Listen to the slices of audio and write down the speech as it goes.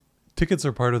Tickets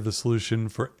are part of the solution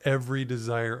for every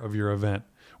desire of your event.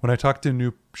 When I talk to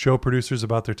new show producers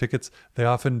about their tickets, they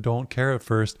often don't care at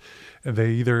first.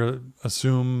 They either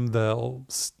assume they'll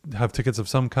have tickets of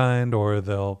some kind or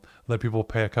they'll let people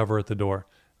pay a cover at the door.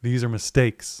 These are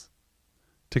mistakes.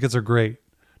 Tickets are great,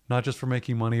 not just for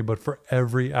making money, but for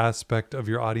every aspect of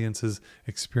your audience's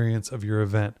experience of your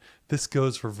event. This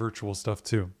goes for virtual stuff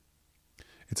too.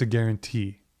 It's a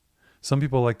guarantee. Some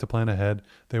people like to plan ahead.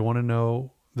 They want to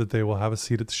know that they will have a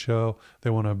seat at the show. They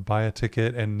want to buy a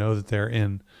ticket and know that they're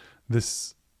in.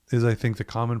 This is, I think, the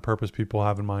common purpose people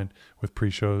have in mind with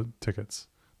pre-show tickets.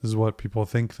 This is what people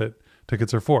think that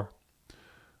tickets are for.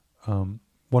 One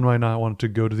might not want to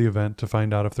go to the event to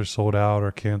find out if they're sold out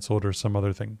or canceled or some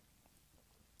other thing.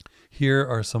 Here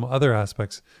are some other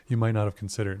aspects you might not have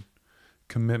considered.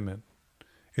 Commitment.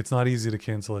 It's not easy to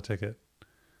cancel a ticket.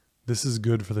 This is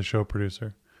good for the show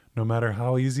producer. No matter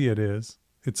how easy it is,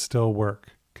 it's still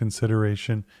work,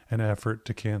 consideration, and effort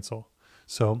to cancel.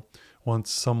 So once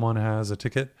someone has a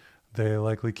ticket, they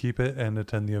likely keep it and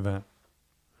attend the event.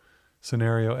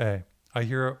 Scenario A. I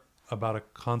hear about a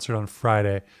concert on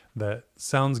Friday that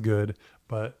sounds good,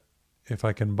 but if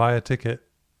I can buy a ticket,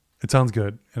 it sounds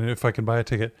good. And if I can buy a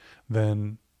ticket,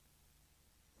 then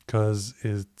because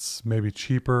it's maybe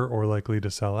cheaper or likely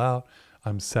to sell out,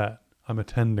 I'm set. I'm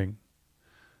attending.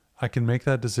 I can make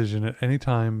that decision at any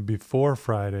time before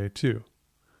Friday too.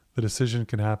 The decision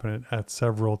can happen at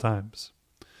several times.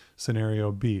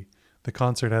 Scenario B. The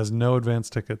concert has no advance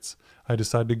tickets. I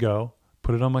decide to go,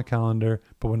 put it on my calendar,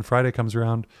 but when Friday comes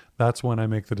around, that's when I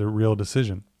make the real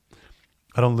decision.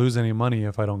 I don't lose any money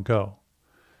if I don't go.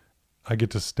 I get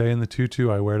to stay in the tutu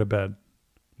I wear to bed.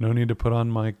 No need to put on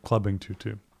my clubbing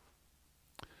tutu.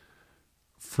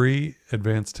 Free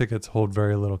advance tickets hold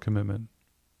very little commitment.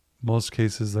 Most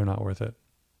cases, they're not worth it.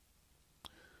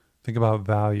 Think about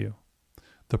value.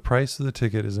 The price of the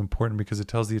ticket is important because it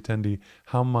tells the attendee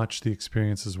how much the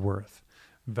experience is worth.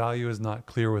 Value is not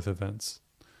clear with events.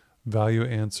 Value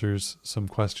answers some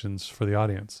questions for the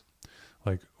audience,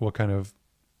 like what kind of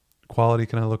quality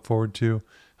can I look forward to?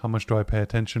 How much do I pay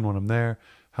attention when I'm there?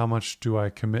 How much do I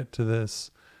commit to this?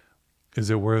 Is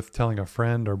it worth telling a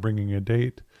friend or bringing a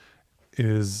date?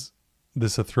 Is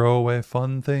this a throwaway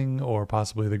fun thing or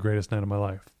possibly the greatest night of my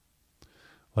life?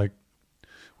 Like,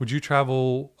 would you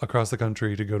travel across the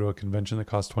country to go to a convention that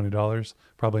costs $20?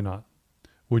 Probably not.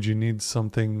 Would you need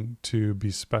something to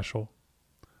be special?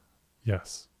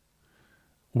 Yes.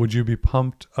 Would you be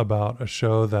pumped about a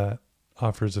show that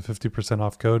offers a 50%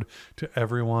 off code to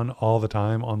everyone all the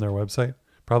time on their website?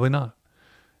 Probably not.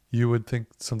 You would think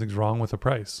something's wrong with the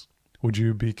price. Would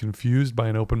you be confused by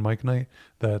an open mic night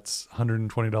that's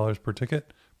 $120 per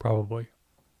ticket? Probably.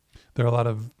 There are a lot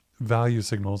of value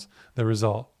signals that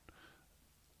result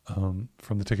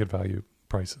from the ticket value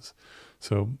prices.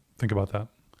 So think about that.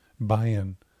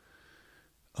 Buy-in.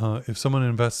 If someone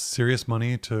invests serious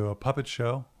money to a puppet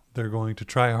show, they're going to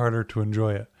try harder to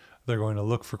enjoy it. They're going to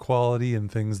look for quality in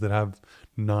things that have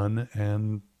none,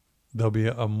 and they'll be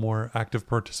a more active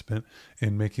participant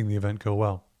in making the event go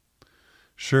well.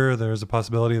 Sure, there's a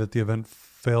possibility that the event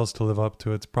fails to live up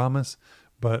to its promise,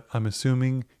 but I'm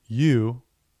assuming you,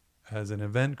 as an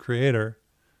event creator,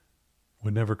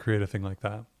 would never create a thing like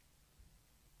that.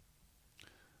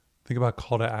 Think about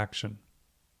call to action.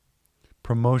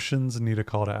 Promotions need a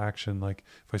call to action. Like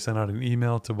if I send out an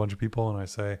email to a bunch of people and I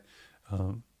say,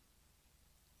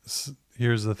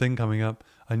 here's the thing coming up,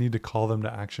 I need to call them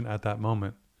to action at that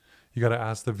moment. You got to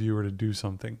ask the viewer to do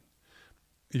something.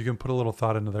 You can put a little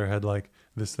thought into their head like,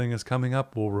 this thing is coming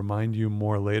up, we'll remind you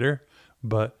more later,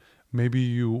 but maybe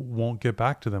you won't get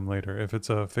back to them later. If it's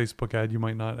a Facebook ad, you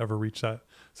might not ever reach that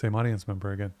same audience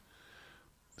member again.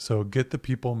 So get the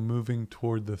people moving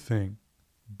toward the thing.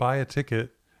 Buy a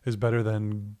ticket is better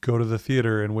than go to the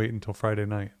theater and wait until Friday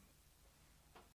night.